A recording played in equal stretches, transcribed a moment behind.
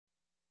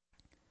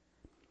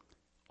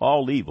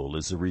All evil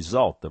is a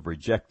result of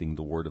rejecting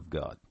the Word of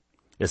God.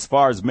 As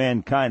far as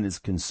mankind is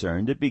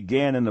concerned, it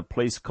began in a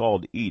place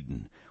called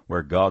Eden,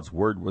 where God's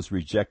Word was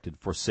rejected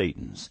for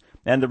Satan's,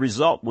 and the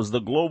result was the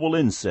global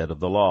inset of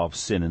the law of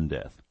sin and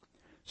death.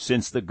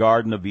 Since the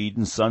Garden of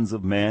Eden, sons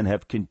of man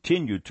have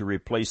continued to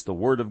replace the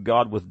Word of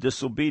God with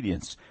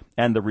disobedience,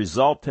 and the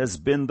result has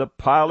been the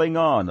piling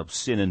on of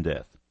sin and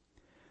death.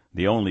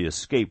 The only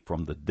escape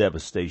from the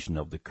devastation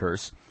of the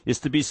curse is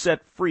to be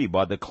set free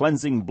by the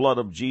cleansing blood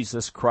of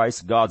Jesus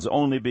Christ, God's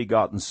only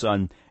begotten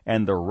Son,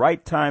 and the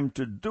right time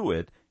to do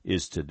it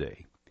is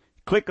today.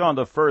 Click on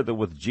the Further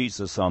with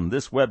Jesus on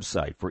this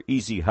website for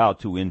easy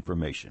how-to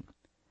information.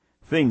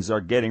 Things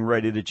are getting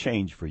ready to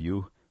change for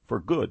you, for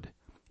good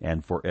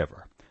and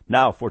forever.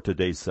 Now for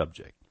today's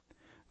subject.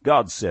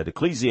 God said,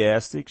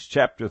 Ecclesiastes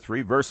chapter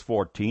 3, verse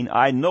 14,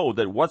 I know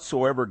that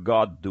whatsoever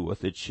God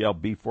doeth, it shall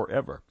be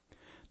forever.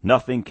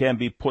 Nothing can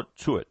be put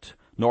to it,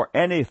 nor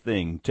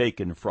anything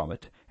taken from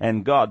it,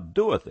 and God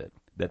doeth it,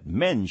 that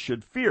men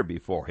should fear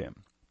before him.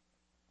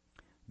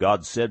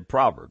 God said,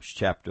 Proverbs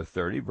chapter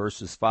 30,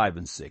 verses 5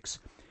 and 6,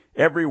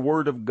 Every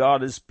word of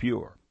God is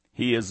pure.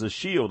 He is a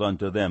shield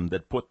unto them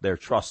that put their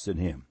trust in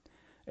him.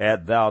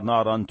 Add thou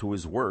not unto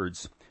his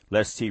words,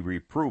 lest he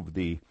reprove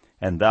thee,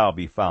 and thou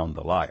be found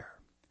a liar.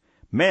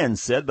 Men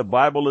said the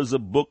Bible is a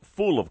book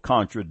full of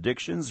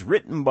contradictions,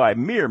 written by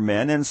mere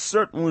men, and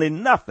certainly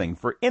nothing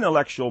for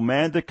intellectual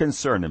man to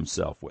concern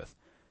himself with.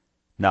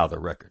 Now the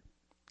record.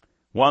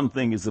 One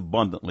thing is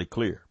abundantly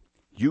clear.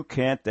 You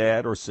can't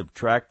add or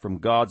subtract from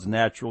God's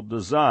natural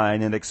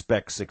design and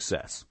expect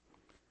success.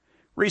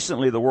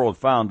 Recently the world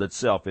found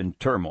itself in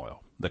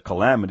turmoil. The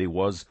calamity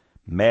was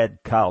mad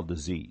cow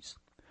disease.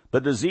 The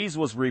disease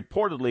was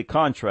reportedly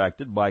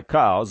contracted by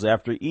cows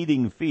after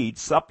eating feed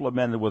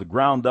supplemented with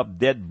ground-up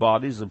dead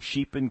bodies of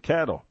sheep and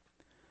cattle.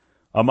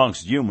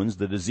 Amongst humans,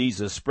 the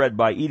disease is spread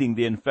by eating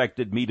the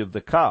infected meat of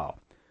the cow.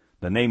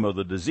 The name of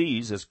the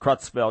disease is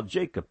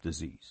Creutzfeldt-Jakob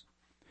disease.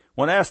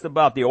 When asked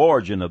about the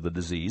origin of the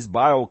disease,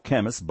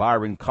 biochemist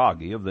Byron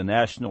Kaagi of the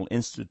National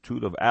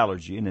Institute of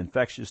Allergy and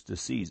Infectious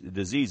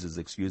Diseases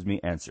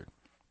answered.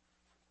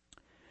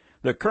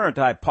 The current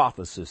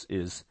hypothesis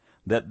is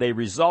that they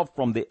result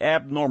from the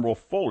abnormal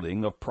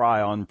folding of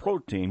prion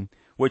protein,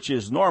 which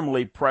is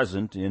normally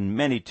present in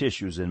many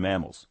tissues in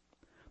mammals.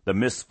 The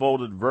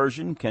misfolded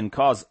version can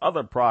cause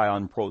other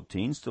prion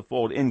proteins to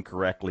fold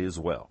incorrectly as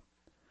well.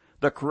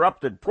 The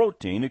corrupted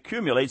protein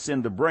accumulates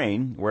in the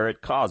brain where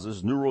it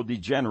causes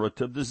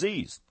neurodegenerative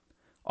disease.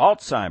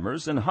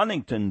 Alzheimer's and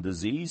Huntington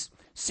disease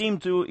seem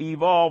to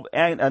evolve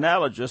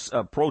analogous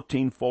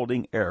protein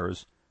folding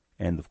errors.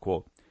 End of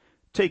quote.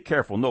 Take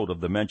careful note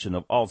of the mention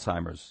of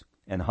Alzheimer's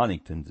and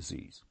Huntington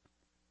disease.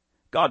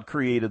 God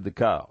created the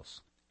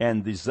cows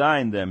and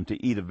designed them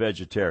to eat a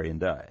vegetarian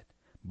diet,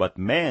 but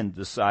man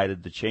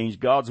decided to change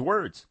God's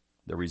words.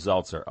 The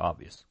results are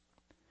obvious.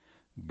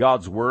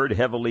 God's word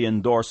heavily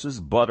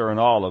endorses butter and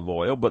olive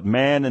oil, but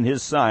man and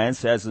his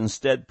science has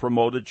instead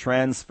promoted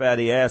trans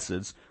fatty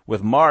acids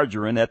with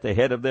margarine at the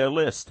head of their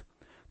list.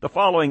 The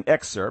following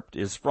excerpt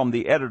is from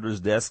the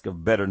editor's desk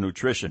of Better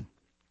Nutrition.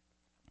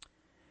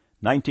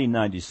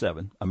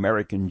 1997,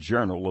 American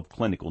Journal of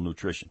Clinical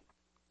Nutrition.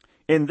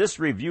 In this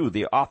review,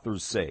 the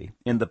authors say,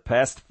 in the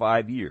past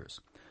 5 years,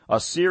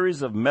 a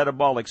series of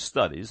metabolic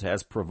studies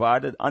has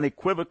provided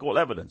unequivocal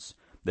evidence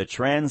that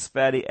trans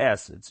fatty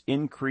acids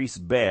increase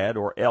bad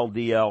or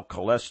LDL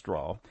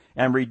cholesterol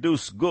and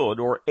reduce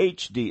good or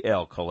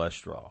HDL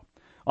cholesterol.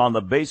 On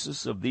the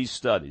basis of these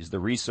studies, the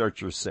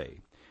researchers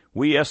say,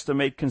 we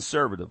estimate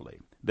conservatively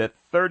that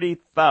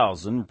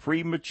 30,000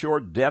 premature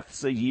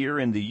deaths a year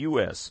in the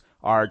U.S.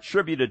 are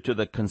attributed to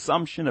the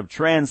consumption of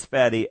trans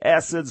fatty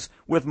acids,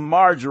 with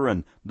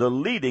margarine the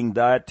leading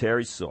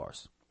dietary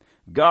source.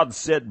 God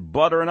said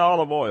butter and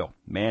olive oil.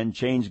 Man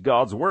changed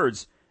God's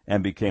words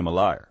and became a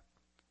liar.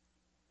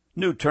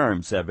 New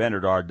terms have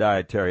entered our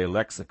dietary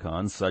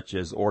lexicon, such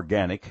as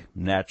organic,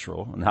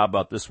 natural, and how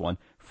about this one,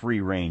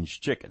 free-range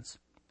chickens.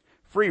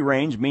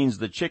 Free-range means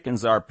the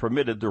chickens are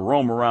permitted to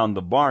roam around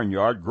the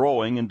barnyard,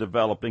 growing and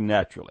developing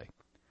naturally.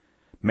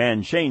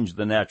 Man changed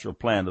the natural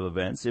plan of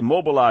events,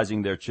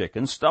 immobilizing their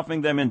chickens,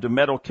 stuffing them into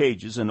metal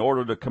cages in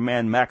order to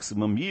command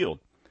maximum yield.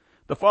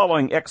 The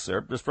following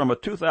excerpt is from a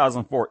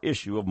 2004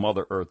 issue of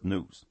Mother Earth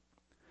News.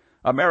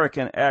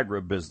 American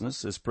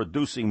agribusiness is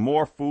producing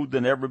more food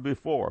than ever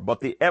before,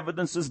 but the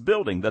evidence is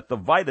building that the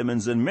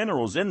vitamins and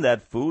minerals in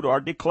that food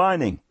are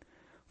declining.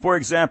 For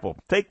example,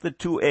 take the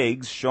 2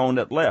 eggs shown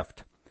at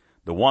left.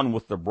 The one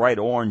with the bright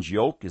orange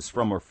yolk is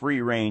from a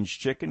free-range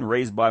chicken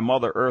raised by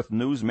Mother Earth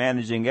News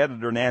managing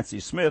editor Nancy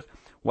Smith,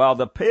 while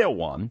the pale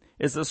one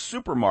is a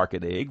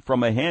supermarket egg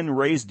from a hen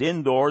raised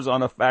indoors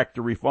on a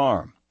factory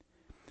farm.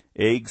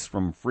 Eggs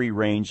from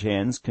free-range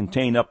hens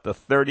contain up to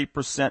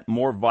 30%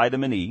 more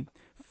vitamin E,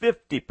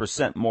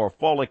 50% more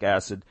folic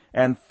acid,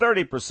 and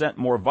 30%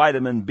 more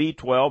vitamin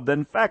B12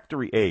 than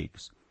factory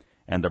eggs.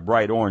 And the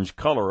bright orange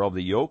color of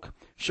the yolk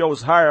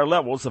shows higher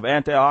levels of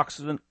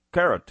antioxidant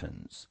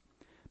carotenoids.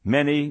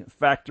 Many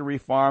factory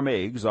farm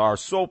eggs are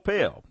so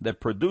pale that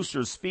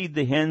producers feed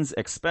the hens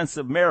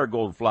expensive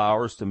marigold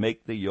flowers to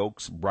make the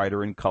yolks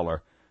brighter in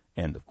color.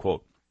 End of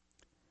quote.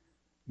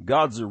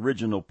 God's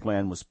original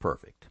plan was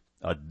perfect.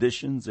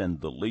 Additions and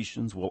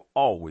deletions will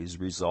always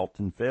result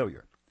in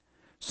failure.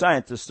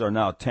 Scientists are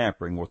now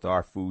tampering with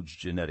our food's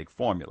genetic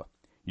formula.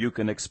 You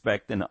can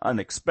expect an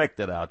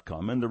unexpected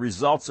outcome, and the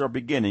results are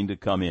beginning to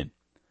come in.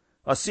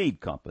 A seed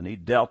company,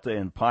 Delta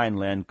and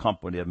Pineland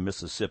Company of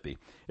Mississippi,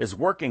 is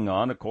working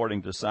on,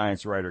 according to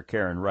science writer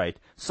Karen Wright,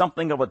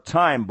 something of a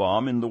time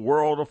bomb in the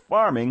world of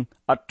farming,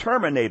 a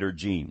Terminator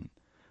gene.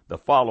 The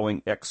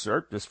following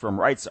excerpt is from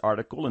Wright's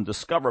article in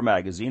Discover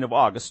magazine of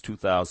August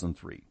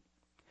 2003.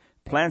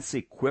 Plants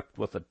equipped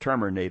with a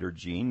Terminator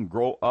gene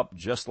grow up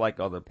just like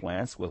other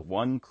plants, with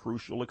one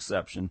crucial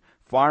exception: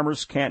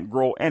 farmers can't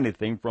grow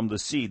anything from the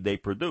seed they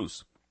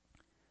produce.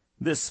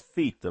 This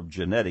feat of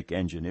genetic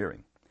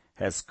engineering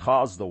has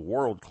caused a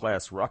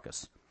world-class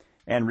ruckus,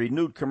 and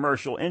renewed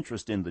commercial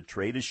interest in the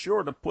trade is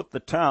sure to put the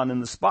town in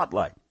the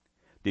spotlight.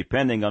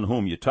 Depending on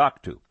whom you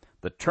talk to,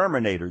 the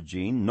Terminator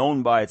gene,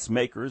 known by its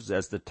makers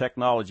as the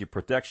Technology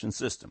Protection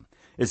System,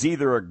 is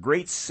either a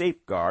great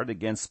safeguard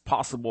against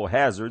possible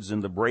hazards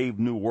in the brave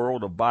new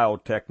world of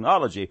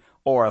biotechnology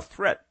or a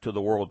threat to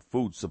the world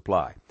food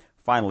supply.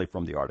 Finally,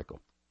 from the article.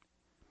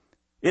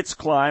 It's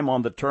climb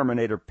on the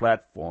Terminator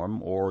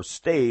platform or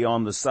stay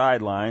on the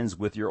sidelines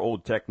with your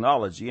old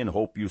technology and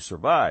hope you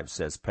survive,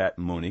 says Pat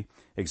Mooney,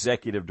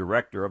 executive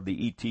director of the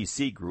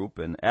ETC Group,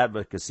 an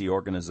advocacy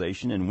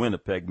organization in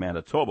Winnipeg,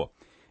 Manitoba.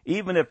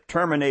 Even if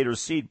Terminator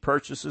seed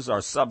purchases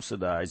are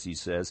subsidized, he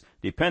says,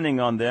 depending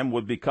on them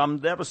would become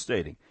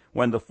devastating.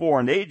 When the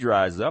foreign aid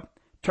dries up,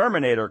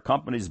 Terminator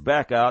companies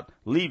back out,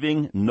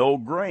 leaving no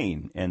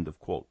grain, end of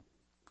quote.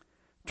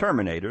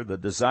 Terminator, the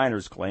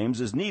designer's claims,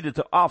 is needed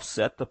to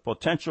offset the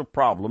potential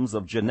problems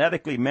of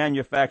genetically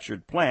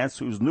manufactured plants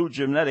whose new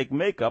genetic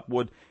makeup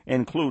would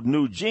include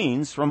new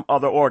genes from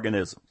other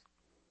organisms.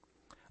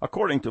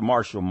 According to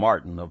Marshall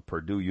Martin of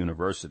Purdue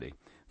University,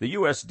 the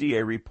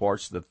USDA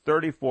reports that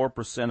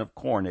 34% of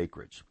corn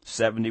acreage,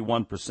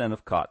 71%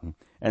 of cotton,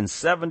 and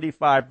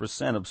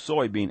 75% of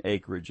soybean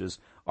acreages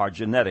are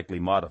genetically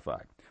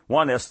modified.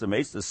 One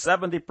estimates that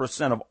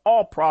 70% of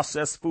all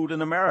processed food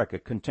in America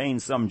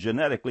contains some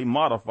genetically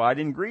modified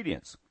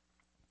ingredients.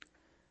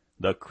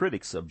 The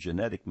critics of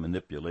genetic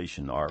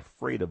manipulation are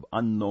afraid of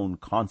unknown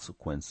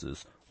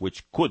consequences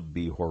which could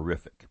be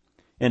horrific.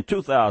 In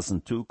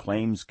 2002,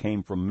 claims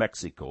came from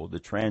Mexico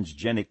that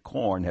transgenic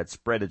corn had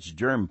spread its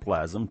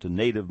germplasm to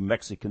native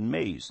Mexican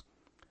maize.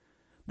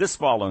 This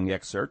following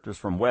excerpt is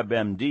from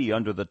WebMD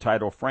under the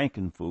title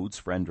Frankenfoods,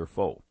 Friend or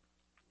Foe.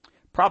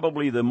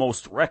 Probably the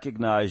most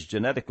recognized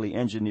genetically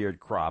engineered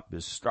crop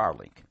is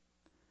Starlink.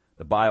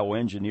 The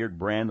bioengineered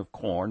brand of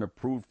corn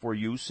approved for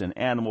use in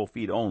animal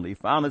feed only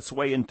found its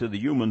way into the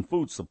human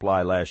food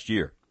supply last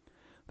year.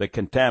 The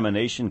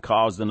contamination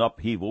caused an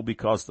upheaval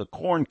because the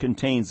corn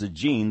contains a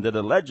gene that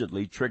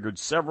allegedly triggered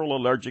several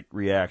allergic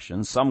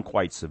reactions, some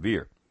quite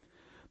severe.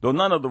 Though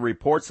none of the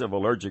reports of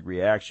allergic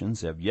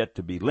reactions have yet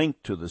to be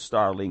linked to the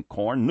Starlink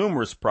corn,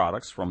 numerous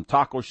products from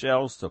taco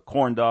shells to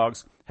corn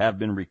dogs have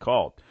been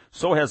recalled.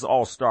 So has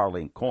all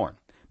Starlink corn.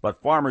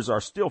 But farmers are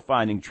still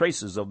finding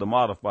traces of the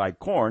modified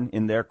corn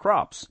in their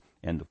crops.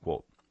 End of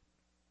quote.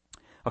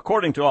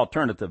 According to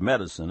Alternative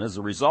Medicine, as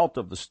a result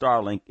of the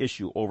Starlink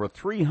issue, over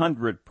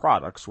 300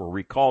 products were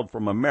recalled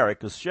from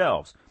America's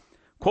shelves.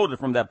 Quoted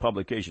from that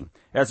publication,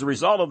 as a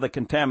result of the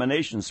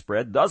contamination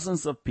spread,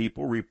 dozens of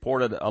people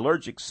reported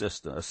allergic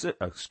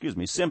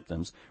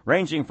symptoms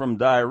ranging from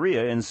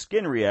diarrhea and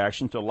skin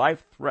reaction to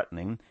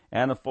life-threatening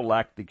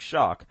anaphylactic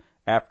shock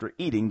after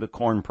eating the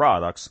corn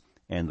products,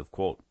 end of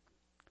quote.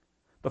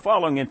 The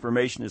following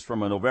information is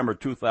from a November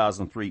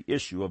 2003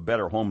 issue of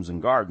Better Homes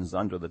and Gardens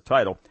under the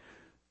title,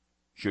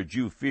 Should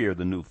You Fear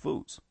the New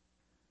Foods?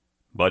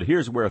 But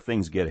here's where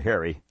things get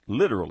hairy,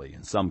 literally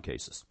in some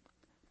cases.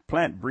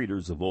 Plant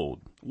breeders of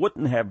old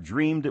wouldn't have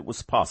dreamed it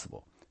was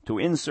possible to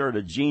insert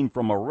a gene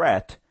from a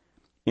rat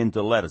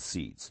into lettuce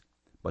seeds.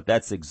 But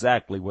that's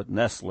exactly what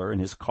Nestler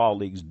and his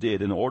colleagues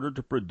did in order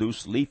to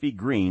produce leafy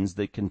greens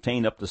that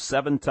contain up to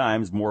 7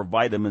 times more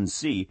vitamin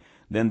C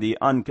than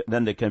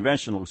the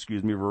conventional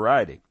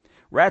variety.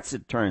 Rats,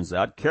 it turns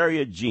out,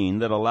 carry a gene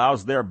that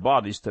allows their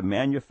bodies to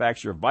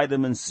manufacture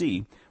vitamin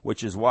C,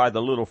 which is why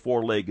the little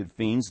 4-legged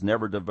fiends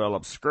never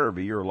develop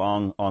scurvy or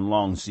on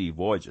long sea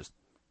voyages.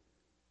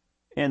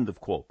 End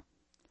of quote.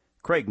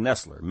 Craig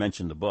Nestler,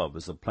 mentioned above,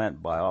 is a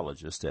plant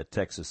biologist at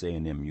Texas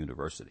A&M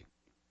University.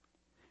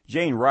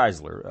 Jane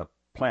Reisler, a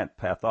plant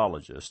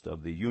pathologist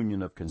of the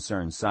Union of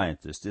Concerned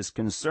Scientists, is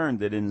concerned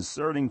that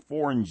inserting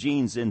foreign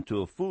genes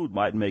into a food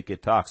might make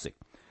it toxic.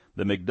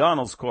 The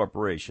McDonald's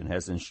Corporation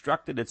has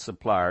instructed its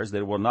suppliers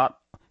that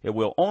it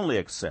will only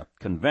accept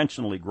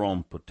conventionally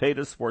grown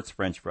potatoes for its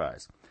French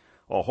fries.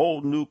 A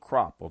whole new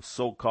crop of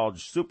so-called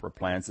super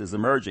plants is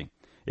emerging.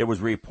 It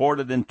was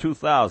reported in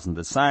 2000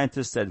 that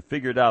scientists had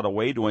figured out a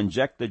way to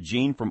inject the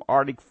gene from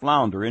Arctic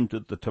flounder into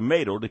the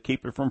tomato to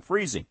keep it from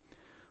freezing.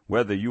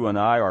 Whether you and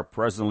I are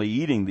presently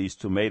eating these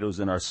tomatoes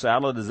in our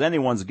salad is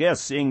anyone's guess,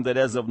 seeing that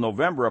as of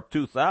November of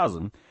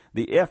 2000,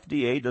 the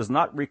FDA does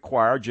not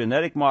require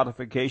genetic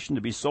modification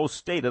to be so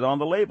stated on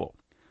the label.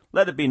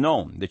 Let it be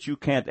known that you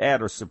can't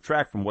add or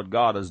subtract from what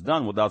God has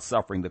done without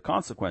suffering the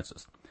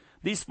consequences.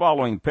 These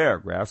following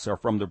paragraphs are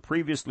from the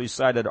previously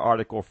cited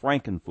article,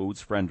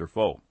 Frankenfoods, Friend or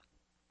Foe.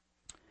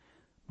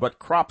 But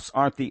crops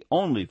aren't the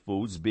only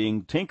foods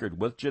being tinkered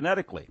with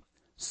genetically.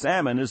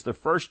 Salmon is the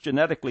first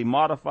genetically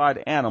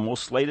modified animal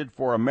slated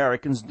for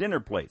Americans' dinner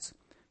plates.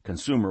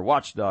 Consumer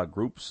watchdog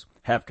groups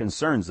have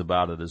concerns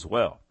about it as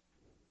well.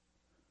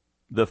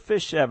 The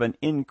fish have an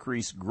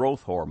increased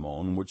growth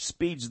hormone which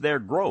speeds their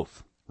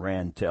growth,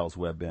 Rand tells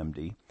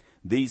WebMD.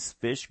 These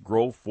fish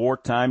grow 4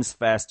 times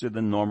faster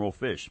than normal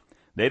fish.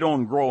 They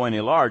don't grow any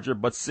larger,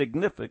 but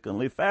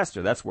significantly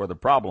faster. That's where the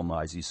problem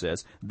lies, he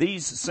says.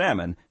 These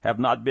salmon have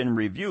not been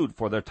reviewed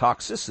for their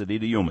toxicity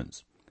to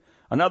humans.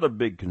 Another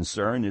big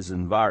concern is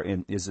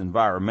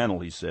environmental,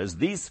 he says.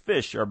 These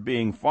fish are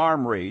being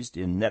farm-raised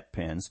in net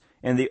pens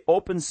in the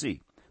open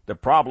sea. The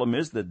problem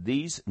is that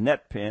these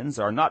net pens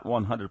are not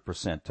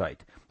 100%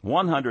 tight.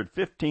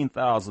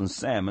 115,000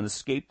 salmon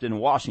escaped in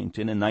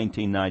Washington in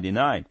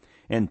 1999.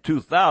 In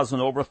 2000,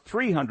 over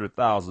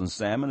 300,000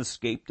 salmon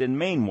escaped in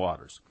Maine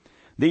waters.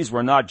 These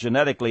were not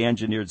genetically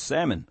engineered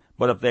salmon,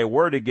 but if they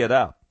were to get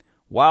out,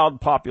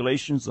 wild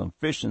populations of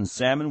fish and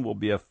salmon will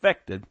be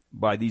affected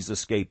by these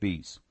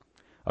escapees.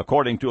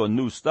 According to a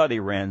new study,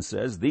 Rand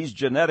says, these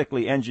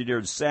genetically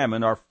engineered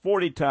salmon are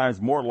 40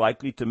 times more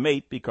likely to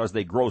mate because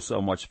they grow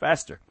so much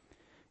faster.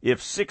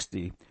 If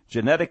 60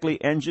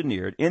 genetically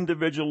engineered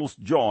individuals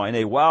join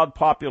a wild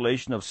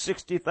population of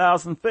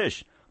 60,000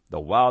 fish, the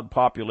wild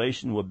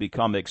population would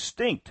become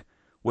extinct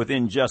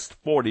within just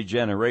 40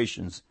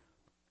 generations.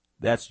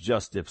 That's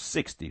just if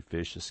 60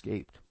 fish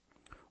escaped.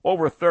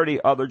 Over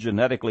 30 other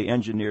genetically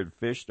engineered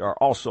fish are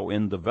also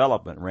in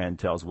development, Rand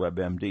tells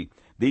WebMD.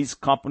 These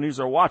companies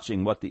are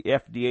watching what the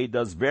FDA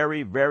does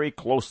very, very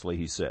closely,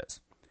 he says.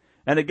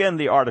 And again,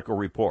 the article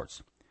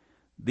reports,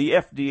 the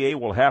FDA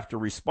will have to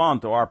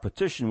respond to our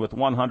petition with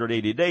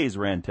 180 days,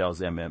 Rand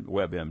tells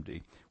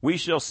WebMD. We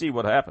shall see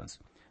what happens.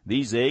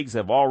 These eggs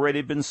have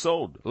already been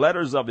sold.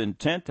 Letters of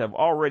intent have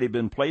already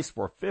been placed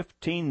for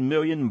 15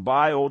 million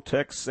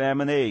biotech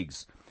salmon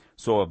eggs.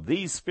 So if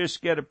these fish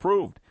get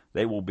approved,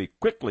 they will be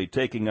quickly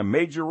taking a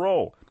major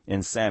role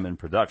in salmon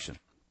production.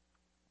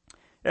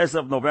 As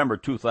of November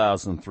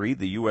 2003,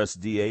 the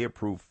USDA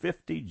approved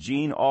 50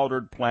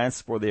 gene-altered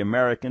plants for the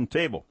American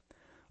table.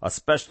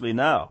 Especially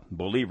now,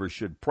 believers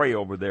should pray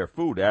over their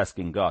food,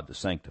 asking God to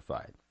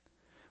sanctify it.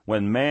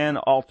 When man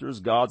alters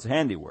God's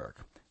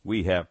handiwork,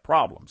 we have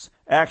problems,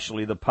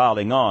 actually the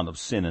piling on of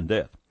sin and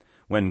death.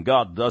 When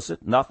God does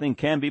it, nothing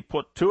can be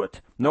put to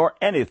it, nor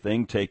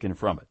anything taken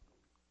from it.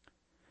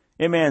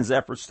 A man's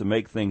efforts to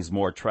make things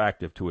more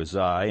attractive to his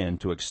eye and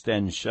to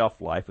extend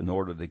shelf life in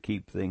order to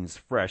keep things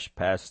fresh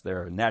past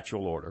their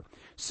natural order,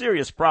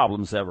 serious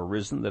problems have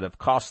arisen that have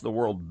cost the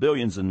world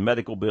billions in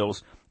medical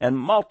bills and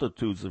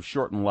multitudes of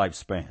shortened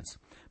lifespans.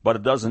 But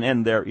it doesn't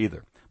end there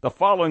either. The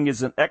following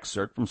is an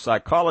excerpt from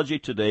Psychology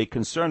Today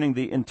concerning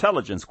the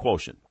intelligence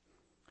quotient.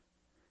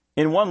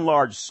 In one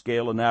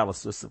large-scale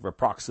analysis of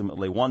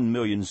approximately 1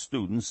 million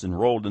students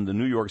enrolled in the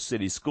New York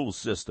City school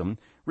system,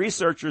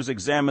 researchers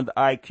examined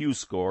IQ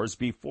scores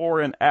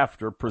before and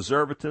after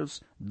preservatives,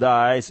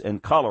 dyes,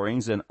 and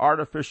colorings and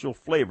artificial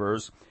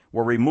flavors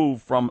were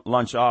removed from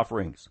lunch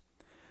offerings.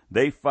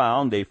 They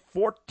found a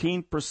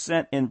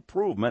 14%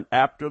 improvement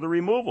after the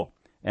removal,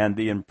 and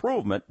the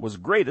improvement was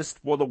greatest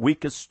for the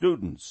weakest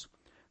students.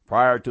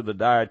 Prior to the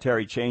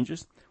dietary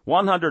changes,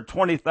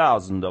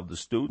 120,000 of the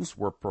students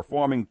were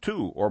performing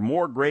 2 or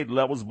more grade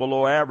levels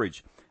below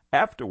average.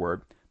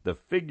 Afterward, the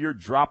figure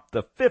dropped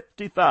to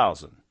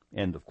 50,000.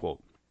 End of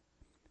quote.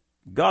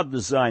 God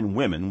designed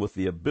women with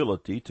the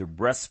ability to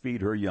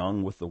breastfeed her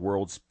young with the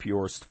world's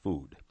purest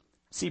food.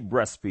 See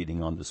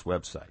breastfeeding on this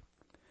website.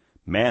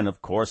 Man,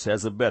 of course,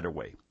 has a better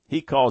way.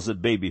 He calls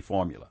it baby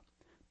formula.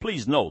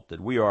 Please note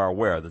that we are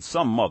aware that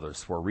some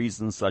mothers, for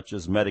reasons such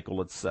as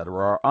medical, etc.,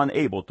 are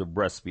unable to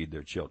breastfeed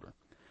their children.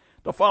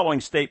 The following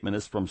statement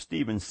is from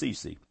Stephen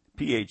Ceci,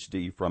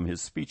 Ph.D., from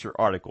his feature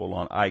article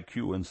on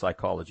IQ in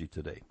Psychology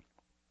Today.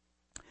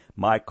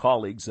 My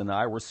colleagues and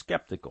I were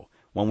skeptical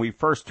when we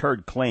first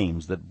heard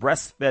claims that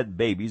breastfed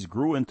babies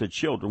grew into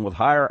children with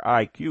higher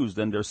IQs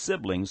than their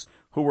siblings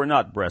who were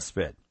not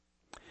breastfed.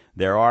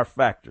 There are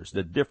factors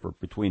that differ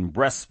between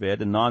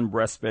breastfed and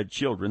non-breastfed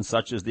children,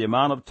 such as the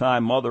amount of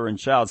time mother and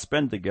child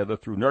spend together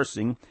through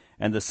nursing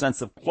and the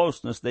sense of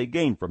closeness they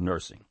gain from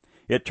nursing.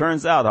 It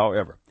turns out,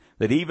 however,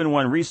 that even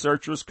when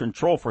researchers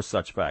control for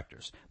such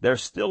factors, there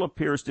still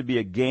appears to be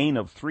a gain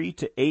of 3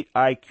 to 8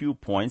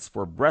 IQ points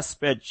for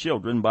breastfed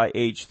children by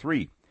age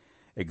 3.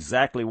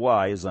 Exactly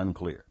why is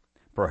unclear.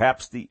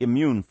 Perhaps the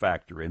immune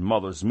factor in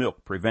mother's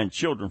milk prevents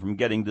children from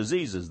getting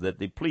diseases that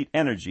deplete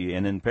energy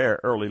and impair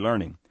early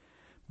learning.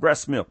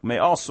 Breast milk may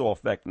also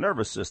affect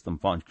nervous system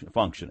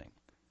functioning.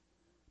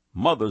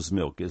 Mother's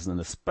milk is an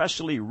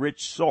especially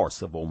rich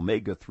source of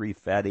omega-3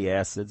 fatty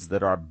acids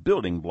that are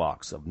building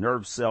blocks of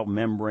nerve cell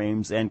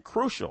membranes and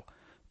crucial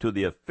to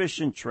the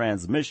efficient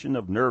transmission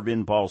of nerve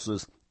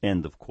impulses,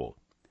 end of quote.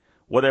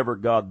 Whatever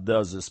God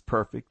does is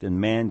perfect, and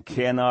man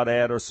cannot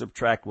add or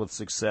subtract with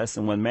success,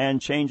 and when man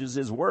changes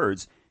his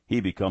words,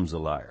 he becomes a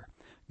liar.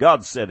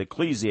 God said,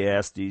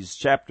 Ecclesiastes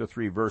chapter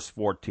 3, verse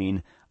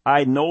 14,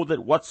 I know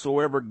that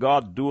whatsoever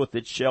God doeth,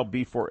 it shall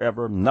be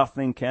forever.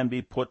 Nothing can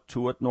be put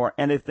to it, nor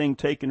anything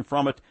taken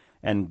from it,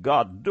 and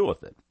God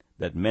doeth it,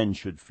 that men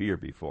should fear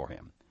before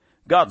him.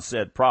 God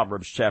said,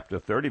 Proverbs chapter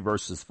 30,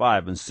 verses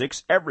 5 and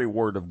 6, Every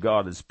word of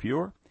God is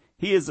pure.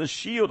 He is a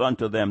shield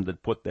unto them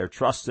that put their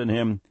trust in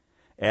him.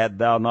 Add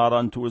thou not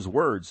unto his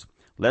words,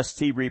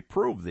 lest he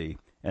reprove thee,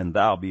 and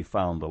thou be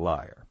found a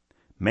liar.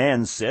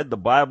 Man said the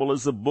Bible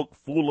is a book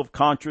full of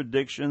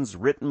contradictions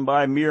written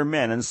by mere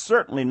men, and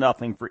certainly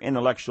nothing for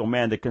intellectual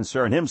man to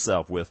concern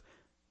himself with.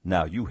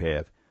 Now you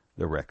have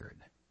the record.